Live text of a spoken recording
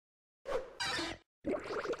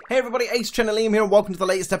Hey everybody, Ace Channel Liam here and welcome to the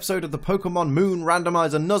latest episode of the Pokémon Moon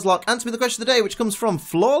Randomizer Nuzlocke. Answer me the question of the day, which comes from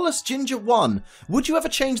Flawless Ginger 1. Would you ever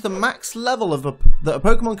change the max level of that a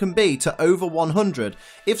Pokemon can be to over 100?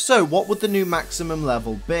 If so, what would the new maximum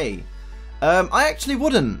level be? I actually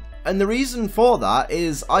wouldn't. And the reason for that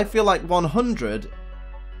is I feel like 100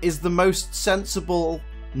 is the most sensible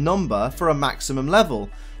number for a maximum level.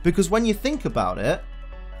 Because when you think about it,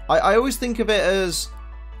 I always think of it as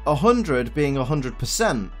 100 being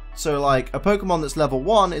 100%. So like a Pokemon that's level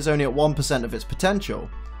 1 is only at 1% of its potential.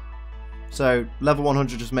 So level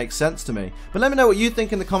 100 just makes sense to me. But let me know what you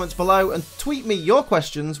think in the comments below and tweet me your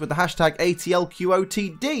questions with the hashtag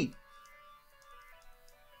ATLQOTD.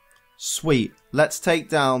 Sweet. Let's take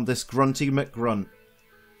down this Grunty McGrunt.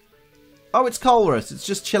 Oh, it's Colrus. It's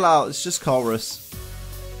just chill out. It's just Colrus.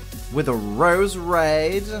 With a Rose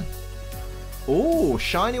Raid. Ooh,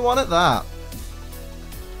 shiny one at that.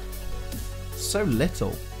 So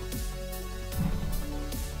little.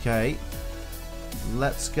 Okay,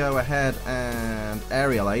 let's go ahead and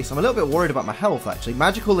Aerial Ace. I'm a little bit worried about my health actually.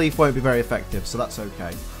 Magical Leaf won't be very effective, so that's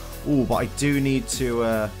okay. Ooh, but I do need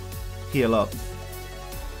to heal up.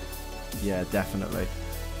 Yeah, definitely.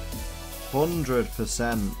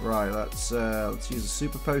 100%. Right, let's use a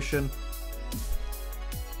Super Potion.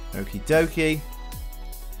 Okie dokie.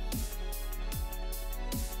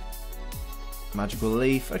 Magical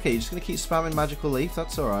Leaf. Okay, you're just going to keep spamming Magical Leaf.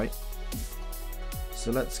 That's alright. So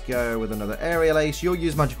let's go with another Aerial Ace. You'll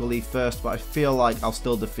use Magical Leaf first, but I feel like I'll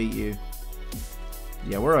still defeat you.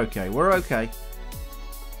 Yeah, we're okay. We're okay.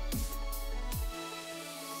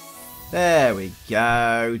 There we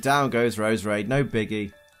go. Down goes Rose Raid. No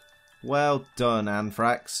biggie. Well done,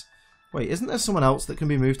 Anthrax. Wait, isn't there someone else that can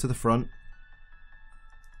be moved to the front?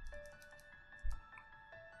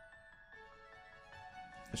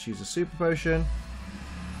 Let's use a Super Potion.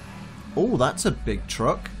 Oh, that's a big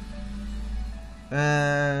truck.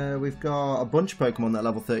 We've got a bunch of Pokemon that are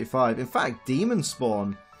level 35. In fact, Demon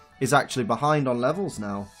Spawn is actually behind on levels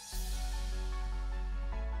now.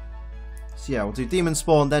 So yeah, we'll do Demon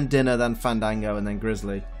Spawn, then Dinner, then Fandango, and then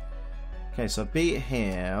Grizzly. Okay, so I beat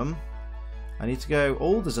him. I need to go...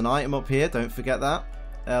 Oh, there's an item up here. Don't forget that.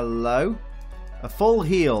 Hello. A full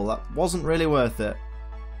heal. That wasn't really worth it.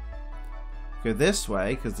 Go this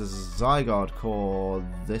way, because there's a Zygarde core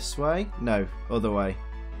this way. No, other way.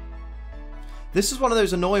 This is one of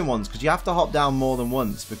those annoying ones, because you have to hop down more than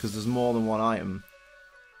once, because there's more than one item.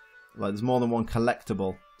 Like, there's more than one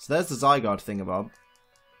collectible. So there's the Zygarde thingamabob.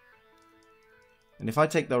 And if I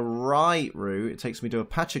take the right route, it takes me to a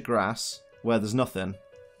patch of grass, where there's nothing.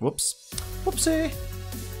 Whoops. Whoopsie!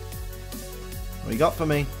 What do you got for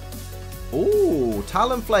me? Ooh,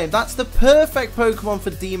 Talonflame. That's the perfect Pokemon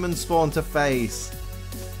for Demon Spawn to face.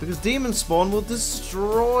 Because Demon Spawn will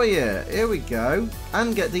destroy it. Here we go.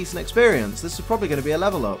 And get decent experience. This is probably going to be a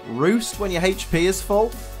level up. Roost when your HP is full.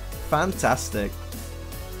 Fantastic.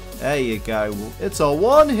 There you go. It's a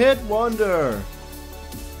one-hit wonder.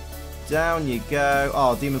 Down you go.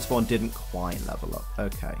 Oh, Demon Spawn didn't quite level up.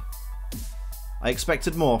 Okay. I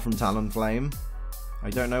expected more from Talonflame. I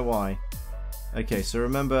don't know why. Okay, so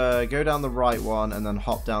remember, go down the right one and then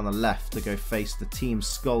hop down the left to go face the Team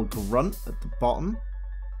Skull Grunt at the bottom.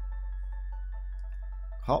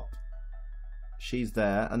 Hop. She's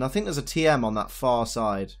there. And I think there's a TM on that far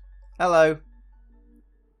side. Hello.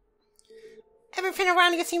 Everything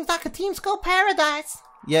around here seems like a Team Skull paradise.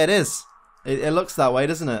 Yeah, it is. It looks that way,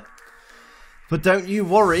 doesn't it? But don't you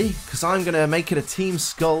worry, because I'm going to make it a Team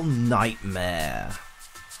Skull nightmare.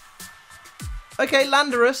 Okay,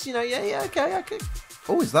 Landorus, you know, yeah, okay.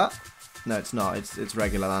 Oh, is that? No, it's not. It's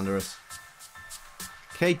regular Landorus.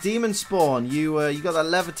 Okay, Demon Spawn, you got that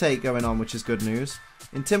Levitate going on, which is good news.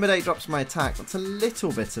 Intimidate drops my attack. That's a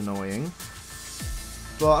little bit annoying.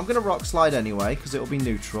 But I'm going to Rock Slide anyway, because it'll be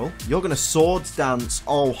neutral. You're going to Swords Dance.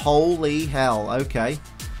 Oh, holy hell. Okay.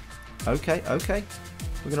 Okay.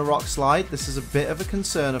 We're going to Rock Slide. This is a bit of a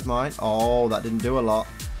concern of mine. Oh, that didn't do a lot.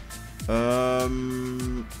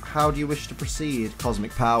 How do you wish to proceed?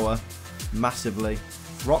 Cosmic Power. Massively.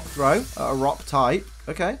 Rock Throw at a Rock type.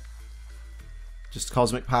 Okay. Just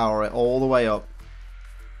Cosmic Power it all the way up.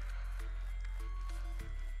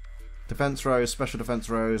 Defense Rose, Special Defense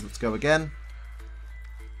Rose. Let's go again.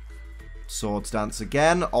 Swords Dance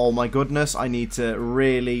again. Oh my goodness. I need to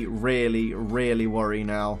really worry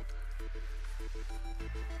now.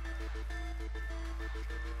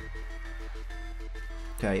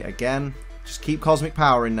 Okay, again. Just keep Cosmic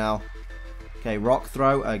Powering now. Okay, Rock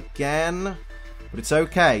Throw again. But it's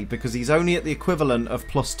okay, because he's only at the equivalent of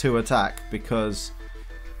 +2 attack, because...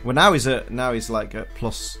 Well, now he's like at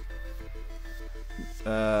plus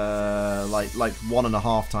like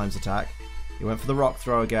 1.5 times attack. He went for the rock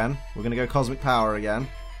throw again. We're going to go cosmic power again.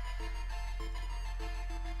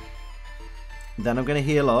 Then I'm going to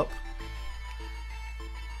heal up.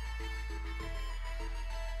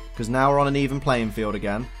 Because now we're on an even playing field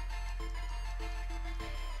again.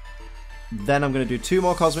 Then I'm going to do 2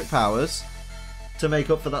 more cosmic powers to make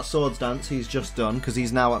up for that swords dance he's just done, because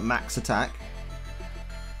he's now at max attack.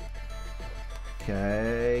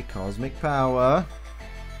 Okay, cosmic power.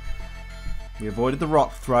 We avoided the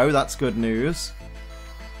rock throw, that's good news.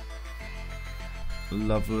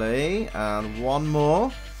 Lovely, and 1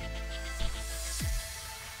 more.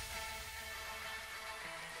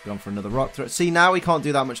 Gone for another rock throw. See, now he can't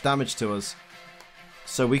do that much damage to us.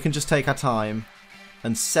 So we can just take our time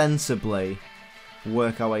and sensibly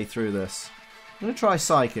work our way through this. I'm going to try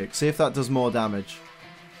Psychic, see if that does more damage.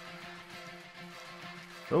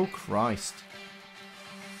 Oh, Christ.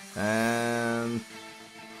 And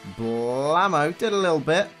blammo, did a little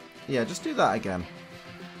bit. Yeah, just do that again.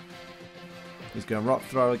 He's going rock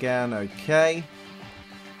throw again, okay.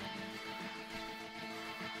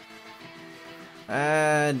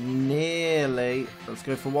 And nearly. Let's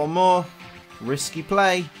go for 1 more. Risky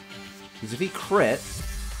play. Because if he crit...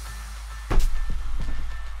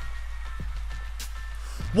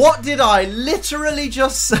 What did I literally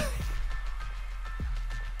just say?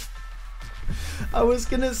 I was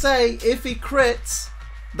going to say, if he crits,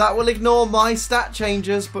 that will ignore my stat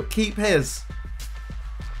changes, but keep his.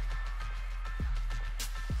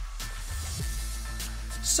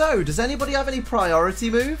 So, does anybody have any priority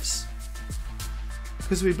moves?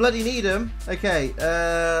 Because we bloody need them. Okay,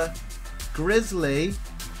 Grizzly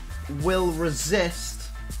will resist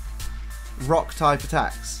rock type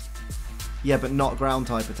attacks. Yeah, but not ground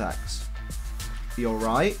type attacks. You're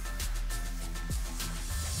right.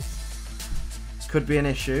 This could be an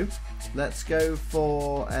issue. Let's go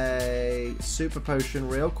for a super potion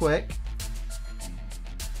real quick.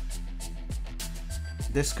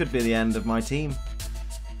 This could be the end of my team.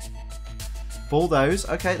 Bulldoze.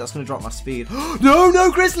 Okay, that's going to drop my speed.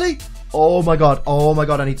 No, Grizzly! Oh my god,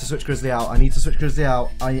 I need to switch Grizzly out. I need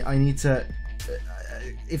to...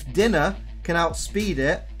 if Dinner can outspeed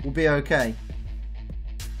it, we'll be okay.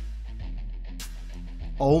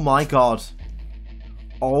 Oh my god.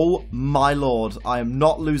 Oh my lord. I am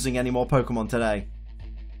not losing any more Pokemon today.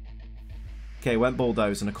 Okay, went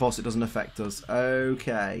Bulldoze, and of course it doesn't affect us.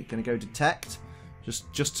 Okay, gonna go Detect.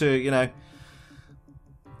 Just to, you know...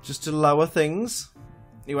 just to lower things.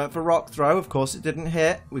 He went for Rock Throw. Of course it didn't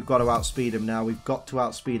hit. We've got to outspeed him now. We've got to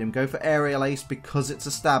outspeed him. Go for Aerial Ace because it's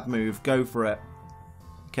a stab move. Go for it.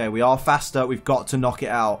 Okay, we are faster. We've got to knock it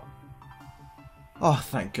out. Oh,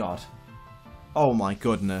 thank God. Oh my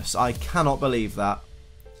goodness. I cannot believe that.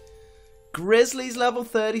 Grizzly's level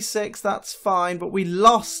 36. That's fine. But we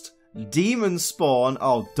lost Demon Spawn.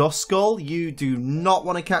 Oh, Duskull, you do not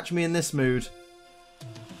want to catch me in this mood.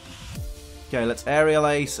 Okay, let's Aerial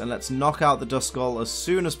Ace and let's knock out the Duskull as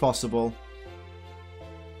soon as possible.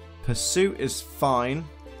 Pursuit is fine.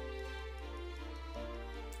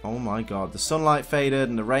 Oh my god, the sunlight faded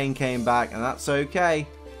and the rain came back, and that's okay.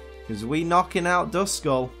 Because we knocking out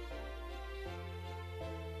Duskull.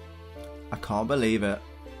 I can't believe it.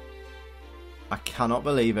 I cannot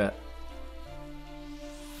believe it.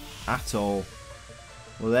 At all.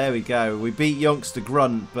 Well, there we go. We beat Youngster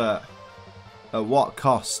Grunt, but at what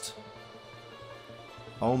cost?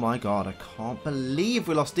 Oh my god, I can't believe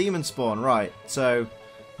we lost Demon Spawn. Right, so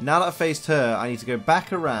now that I've faced her, I need to go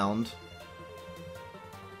back around.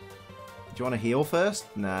 Do you want to heal first?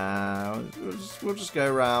 Nah, we'll just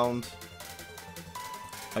go around.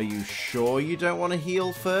 Are you sure you don't want to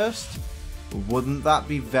heal first? Wouldn't that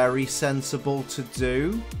be very sensible to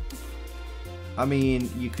do? I mean,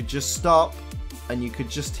 you could just stop and you could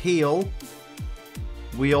just heal.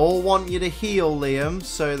 We all want you to heal, Liam,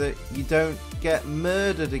 so that you don't get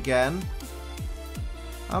murdered again.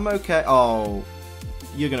 I'm okay. Oh,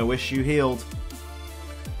 you're going to wish you healed.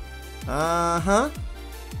 Uh-huh.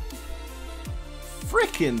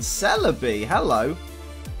 Frickin' Celebi, hello.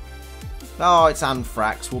 Oh, it's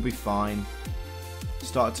Anthrax, we'll be fine.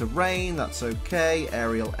 Started to rain, that's okay.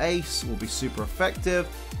 Aerial Ace will be super effective.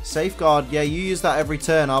 Safeguard, yeah, you use that every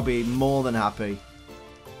turn, I'll be more than happy.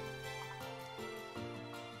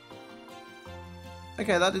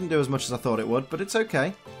 Okay, that didn't do as much as I thought it would, but it's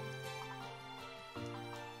okay.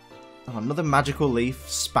 Oh, another magical leaf,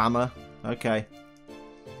 spammer. Okay.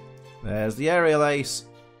 There's the Aerial Ace.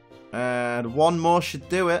 And one more should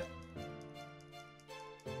do it.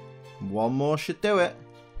 One more should do it.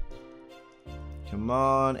 Come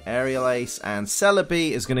on, Aerial Ace. And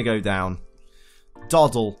Celebi is going to go down.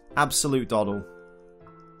 Doddle. Absolute doddle.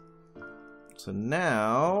 So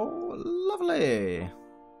now, lovely.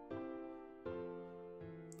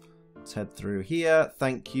 Let's head through here.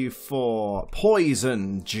 Thank you for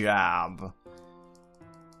poison jab.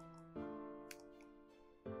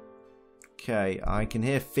 Okay, I can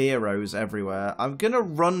hear Fearos everywhere. I'm going to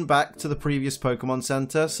run back to the previous Pokemon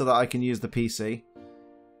Center so that I can use the PC.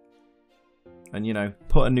 And, you know,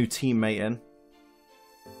 put a new teammate in.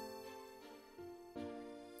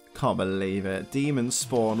 Can't believe it. Demon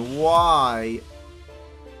spawn. Why?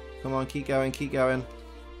 Come on, keep going, keep going.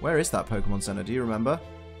 Where is that Pokemon Center? Do you remember?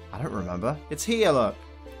 I don't remember. It's here, look.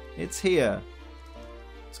 It's here.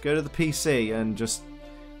 Let's go to the PC and just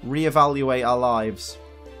reevaluate our lives.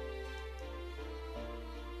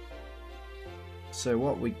 So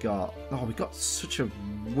what we got? Oh, we got such a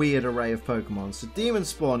weird array of Pokemon. So Demon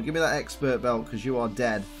Spawn, give me that expert belt because you are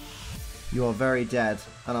dead. You are very dead.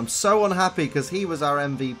 And I'm so unhappy because he was our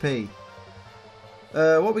MVP.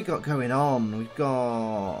 What we got going on? We've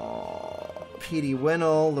got PD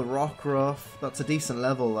Winnle, the Rockruff. That's a decent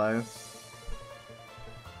level though.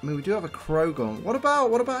 I mean, we do have a Croagunk. What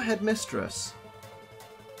about Headmistress?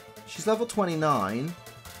 She's level 29.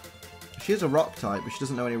 She is a rock type, but she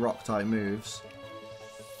doesn't know any rock type moves.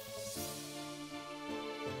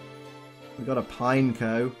 We got a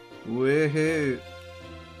Pineco. Woohoo!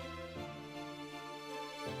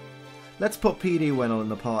 Let's put PD Winnle in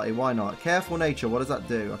the party. Why not? Careful Nature. What does that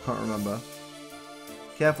do? I can't remember.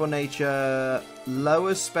 Careful Nature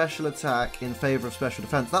lowers special attack in favor of special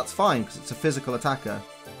defense. That's fine because it's a physical attacker.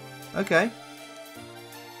 Okay.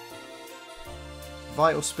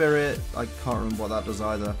 Vital Spirit. I can't remember what that does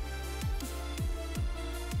either.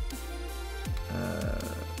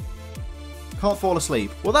 Can't fall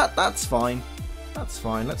asleep. Well, that's fine. That's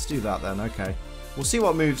fine. Let's do that then. Okay. We'll see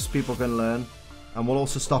what moves people can learn. And we'll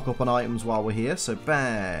also stock up on items while we're here. So,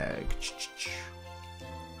 bag.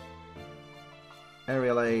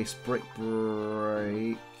 Aerial Ace. Brick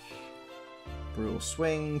Break. Brutal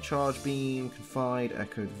Swing. Charge Beam. Confide.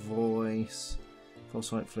 Echoed Voice.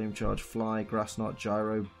 False Light. Flame Charge. Fly. Grass Knot.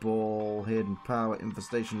 Gyro. Ball. Hidden Power.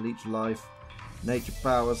 Infestation. Leech Life. Nature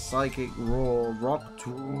Power, Psychic Roar, Rock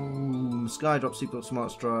Tomb, Skydrop, Secret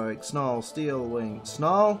Smart Strike, Snarl, Steel Wing,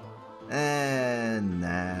 Snarl, and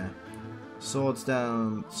nah. Swords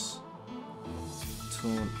Dance,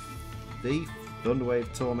 Taunt Thief,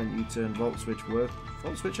 Thunderwave, Torment, U-Turn, Volt Switch, Volt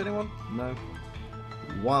Switch anyone? No.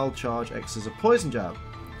 Wild Charge, X is a Poison Jab.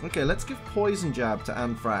 Okay, let's give Poison Jab to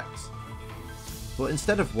Anthrax. But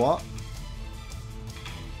instead of what?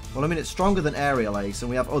 Well, I mean, it's stronger than Aerial Ace, and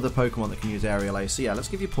we have other Pokemon that can use Aerial Ace. So yeah, let's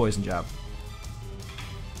give you Poison Jab.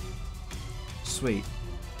 Sweet.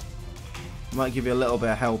 Might give you a little bit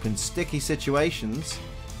of help in sticky situations.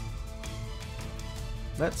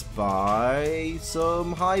 Let's buy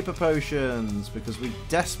some Hyper Potions, because we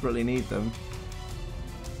desperately need them.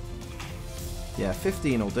 Yeah,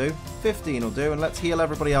 15 will do. 15 will do, and let's heal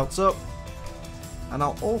everybody else up. And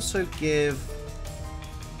I'll also give...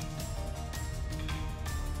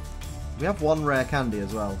 We have one rare candy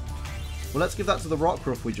as well. Well, let's give that to the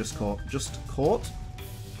Rockruff we just caught.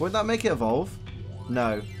 Won't that make it evolve?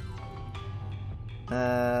 No.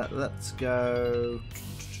 Let's go...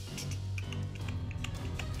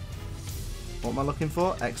 What am I looking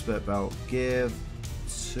for? Expert Belt. Give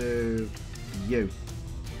to you.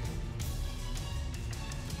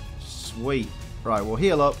 Sweet. Right, we'll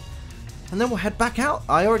heal up. And then we'll head back out.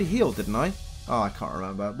 I already healed, didn't I? Oh, I can't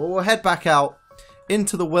remember. But we'll head back out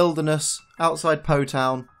into the wilderness outside Po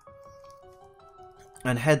Town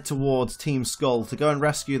and head towards Team Skull to go and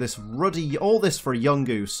rescue this ruddy... All this for a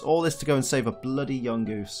Yungoos. All this to go and save a bloody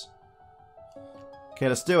Yungoos. Okay,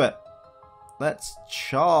 let's do it. Let's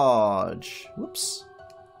charge. Whoops.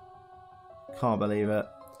 Can't believe it.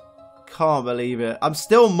 Can't believe it. I'm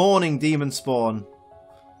still mourning Demon Spawn.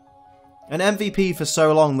 An MVP for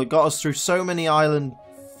so long that got us through so many island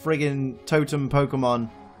friggin' totem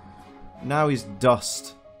Pokemon. Now he's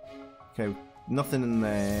dust. Okay, nothing in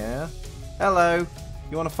there. Hello.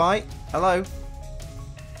 You want to fight? Hello.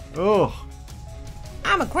 Oh.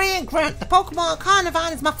 I'm a Grand Grunt. The Pokemon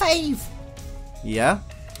Carnivine is my fave. Yeah?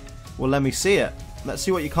 Well, let me see it. Let's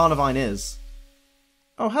see what your Carnivine is.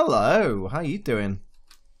 Oh, hello. How you doing?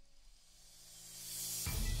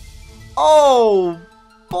 Oh,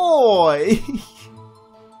 boy.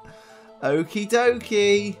 Okie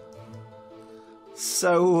dokie.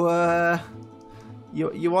 So,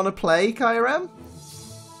 you want to play, Kyurem?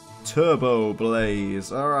 Turbo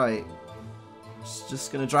Blaze. Alright.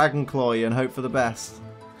 Just going to Dragon Claw you and hope for the best.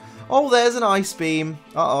 Oh, there's an Ice Beam.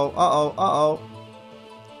 Uh-oh, uh-oh, uh-oh.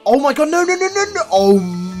 Oh my god, no, no, no, no, no. Oh,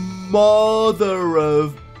 mother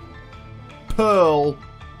of pearl.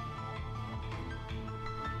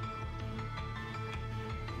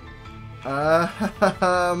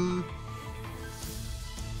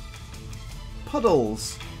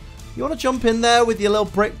 Puddles. You want to jump in there with your little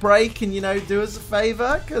brick break and, you know, do us a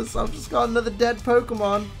favour? Because I've just got another dead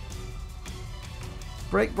Pokemon.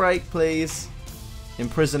 Brick break, please.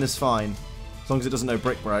 Imprison is fine. As long as it doesn't know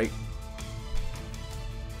brick break.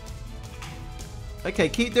 Okay,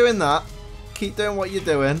 keep doing that. Keep doing what you're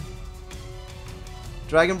doing.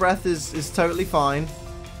 Dragon Breath is totally fine.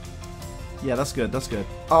 Yeah, that's good, that's good.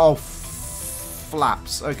 Oh,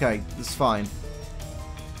 flaps. Okay, this is fine.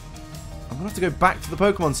 I'm going to have to go back to the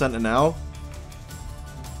Pokemon Center now.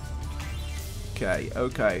 Okay,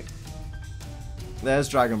 okay. There's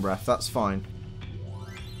Dragon Breath, that's fine.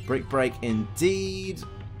 Brick Break indeed.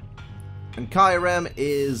 And Kyurem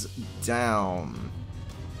is down.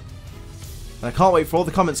 And I can't wait for all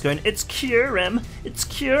the comments going, it's Kyurem, it's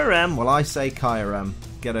Kyurem. Well, I say Kyurem.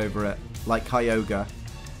 Get over it. Like Kyogre,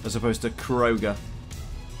 as opposed to Kroger.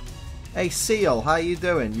 Hey, Seal, how you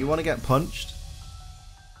doing? You want to get punched?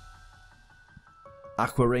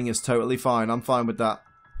 Aqua Ring is totally fine. I'm fine with that.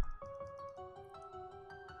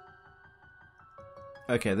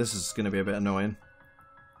 Okay, this is going to be a bit annoying.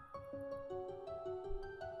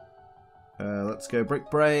 Let's go Brick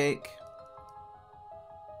Break.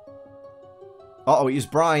 Uh-oh, use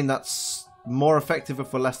Brine. That's more effective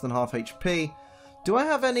if we're less than half HP. Do I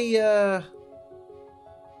have any,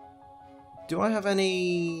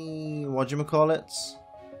 whatchamacallits?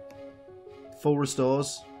 Full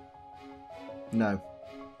restores? No.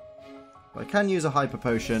 But I can use a Hyper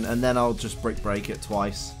Potion, and then I'll just Brick Break it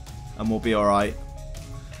twice, and we'll be alright.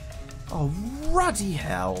 Oh, ruddy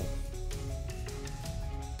hell.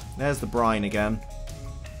 There's the Brine again.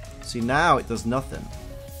 See, now it does nothing.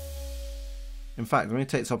 In fact, I'm going to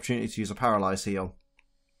take this opportunity to use a Paralyze Heal.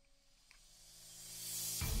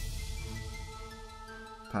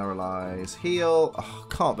 Paralyze Heal. Oh,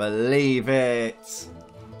 can't believe it.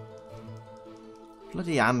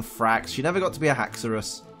 Bloody Anthrax. She never got to be a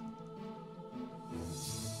Haxorus.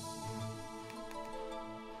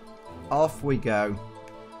 Off we go.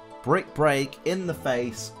 Brick Break in the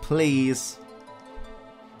face, please.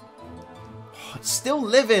 Oh, it's still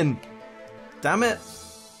living. Damn it.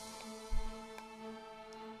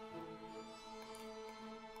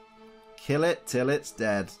 Kill it till it's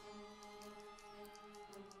dead.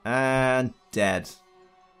 And dead.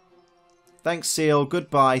 Thanks, Seal.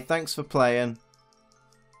 Goodbye. Thanks for playing.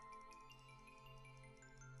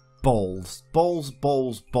 Balls. Balls,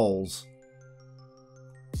 balls, balls.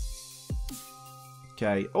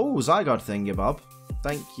 Okay. Oh, Zygarde Thingy-Bob.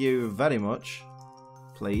 Thank you very much.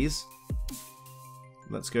 Please.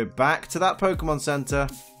 Let's go back to that Pokemon Center.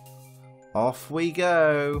 Off we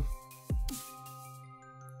go.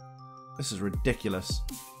 This is ridiculous.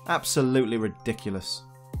 Absolutely ridiculous.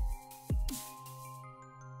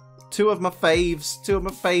 Two of my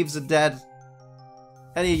faves are dead.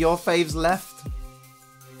 Any of your faves left?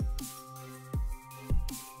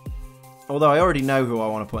 Although I already know who I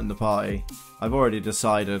want to put in the party. I've already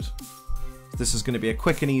decided. This is going to be a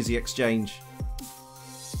quick and easy exchange.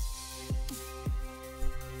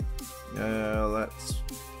 Let's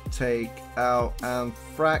take out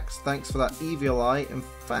Anthrax. Thanks for that Eviolite. In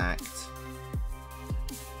fact,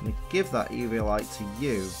 I'm going to give that Eviolite to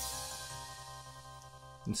you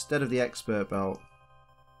instead of the Expert Belt.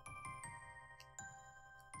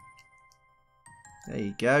 There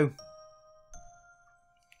you go.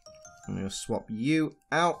 I'm going to swap you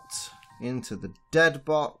out into the dead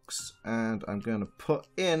box, and I'm going to put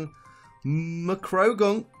in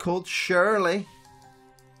Macrogunk called Shirley,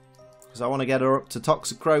 because I want to get her up to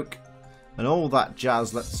Toxicroak and all that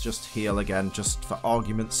jazz. Let's just heal again, just for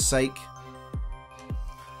argument's sake.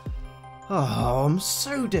 Oh, I'm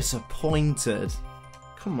so disappointed.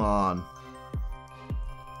 Come on.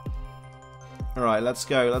 Alright, let's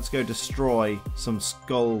go destroy some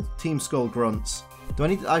Team Skull grunts.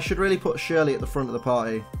 I should really put Shirley at the front of the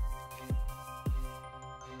party.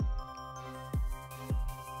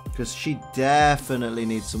 Because she definitely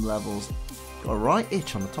needs some levels. Got a right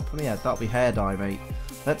itch on the top of my head. That'll be hair dye, mate.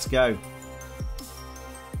 Let's go.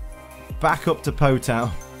 Back up to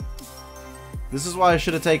Potown. This is why I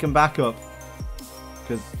should have taken back up.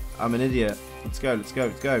 Because I'm an idiot. Let's go, let's go,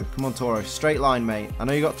 let's go. Come on, Tauros. Straight line, mate. I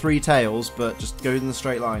know you got 3 tails, but just go in the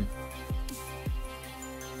straight line.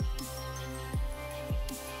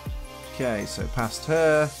 Okay, so past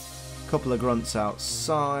her. Couple of grunts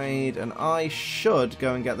outside, and I should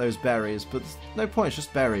go and get those berries, but there's no point, it's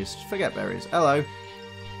just berries. Just forget berries. Hello.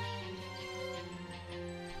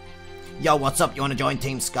 Yo, what's up? You want to join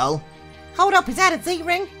Team Skull? Hold up, is that a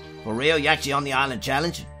Z-Ring? For real? You actually on the island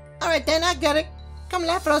challenge? Alright then, I get it. Come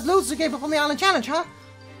laugh at us losers who gave up on the island challenge, huh?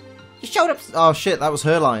 You showed up. Oh shit, that was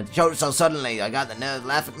her line. Showed up so suddenly. I got the nerve to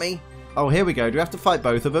laugh at me. Oh, here we go. Do we have to fight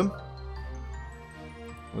both of them?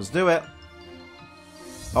 Let's do it.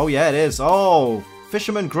 Oh yeah, it is. Oh,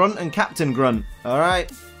 Fisherman Grunt and Captain Grunt.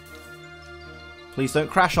 Alright. Please don't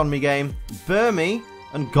crash on me, game. Burmy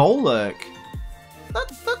and Golurk.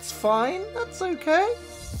 That's fine. That's okay.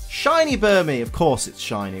 Shiny Burmy. Of course it's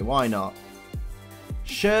shiny. Why not?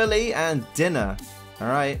 Shirley and Dinner.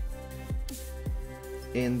 Alright.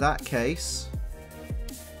 In that case...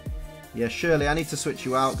 Yeah, Shirley, I need to switch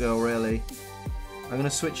you out, girl, really. I'm going to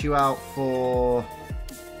switch you out for...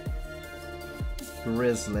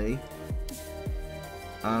 Grizzly.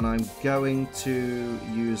 And I'm going to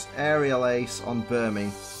use Aerial Ace on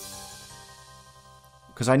Burmy.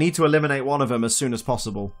 Because I need to eliminate one of them as soon as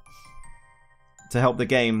possible. To help the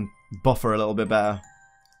game buffer a little bit better.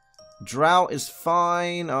 Drought is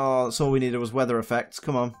fine. Oh, that's all we needed was weather effects.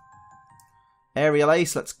 Come on. Aerial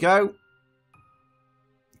Ace, let's go.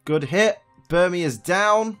 Good hit. Burmy is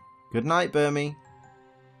down. Good night, Burmy.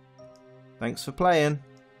 Thanks for playing.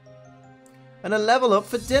 And a level up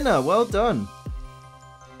for Dinner. Well done.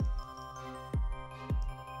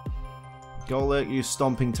 Golurk used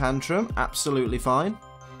Stomping Tantrum. Absolutely fine.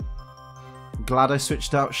 Glad I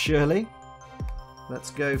switched out Shirley. Let's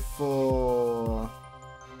go for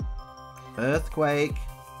Earthquake.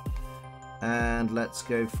 And let's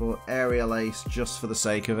go for Aerial Ace just for the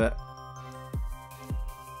sake of it.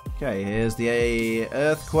 Okay, here's the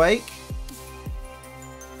Earthquake.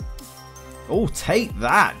 Oh, take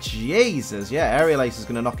that. Jesus. Yeah, Aerial Ace is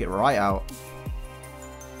going to knock it right out.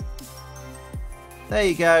 There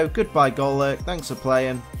you go. Goodbye, Golurk. Thanks for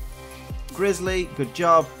playing. Grizzly, good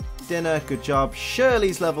job. Dinner, good job.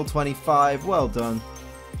 Shirley's level 25. Well done.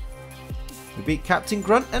 We beat Captain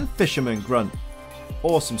Grunt and Fisherman Grunt.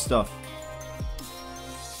 Awesome stuff.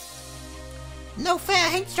 No fair. I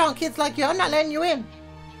hate strong kids like you. I'm not letting you in.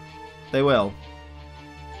 They will.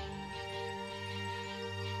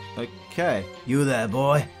 Okay. You there,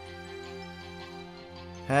 boy?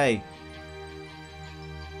 Hey.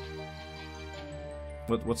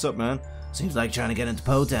 What's up, man? Seems like trying to get into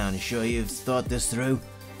Po-Town. You sure you've thought this through?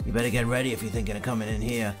 You better get ready if you're thinking of coming in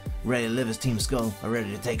here. Ready to live as Team Skull, or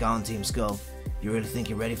ready to take on Team Skull. You really think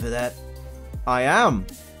you're ready for that? I am.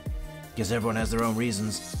 Guess everyone has their own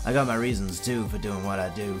reasons. I got my reasons, too, for doing what I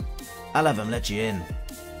do. I'll have them let you in.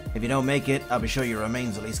 If you don't make it, I'll be sure your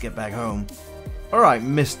remains at least get back home. Alright,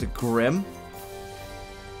 Mr. Grimm.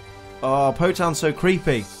 Oh, Po-Town's so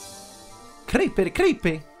creepy.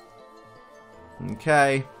 Creepy.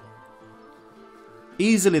 Okay.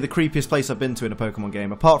 Easily the creepiest place I've been to in a Pokemon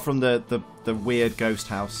game, apart from the weird ghost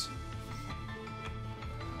house.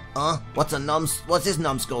 What's this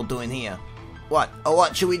numbskull doing here? What? Oh,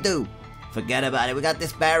 what should we do? Forget about it. We got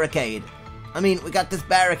this barricade. We got this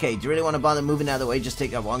barricade. Do you really want to bother moving out of the way? Just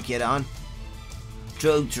take that one kid on?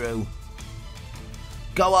 True.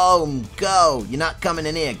 Go home. Go. You're not coming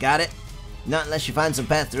in here. Got it? Not unless you find some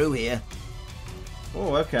path through here.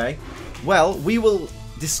 Oh, okay. Well, we will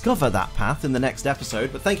discover that path in the next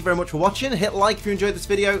episode, but thank you very much for watching. Hit like if you enjoyed this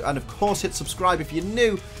video, and of course hit subscribe if you're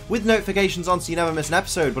new, with notifications on so you never miss an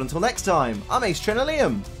episode. But until next time, I'm Ace Trainer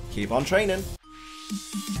Liam. Keep on training.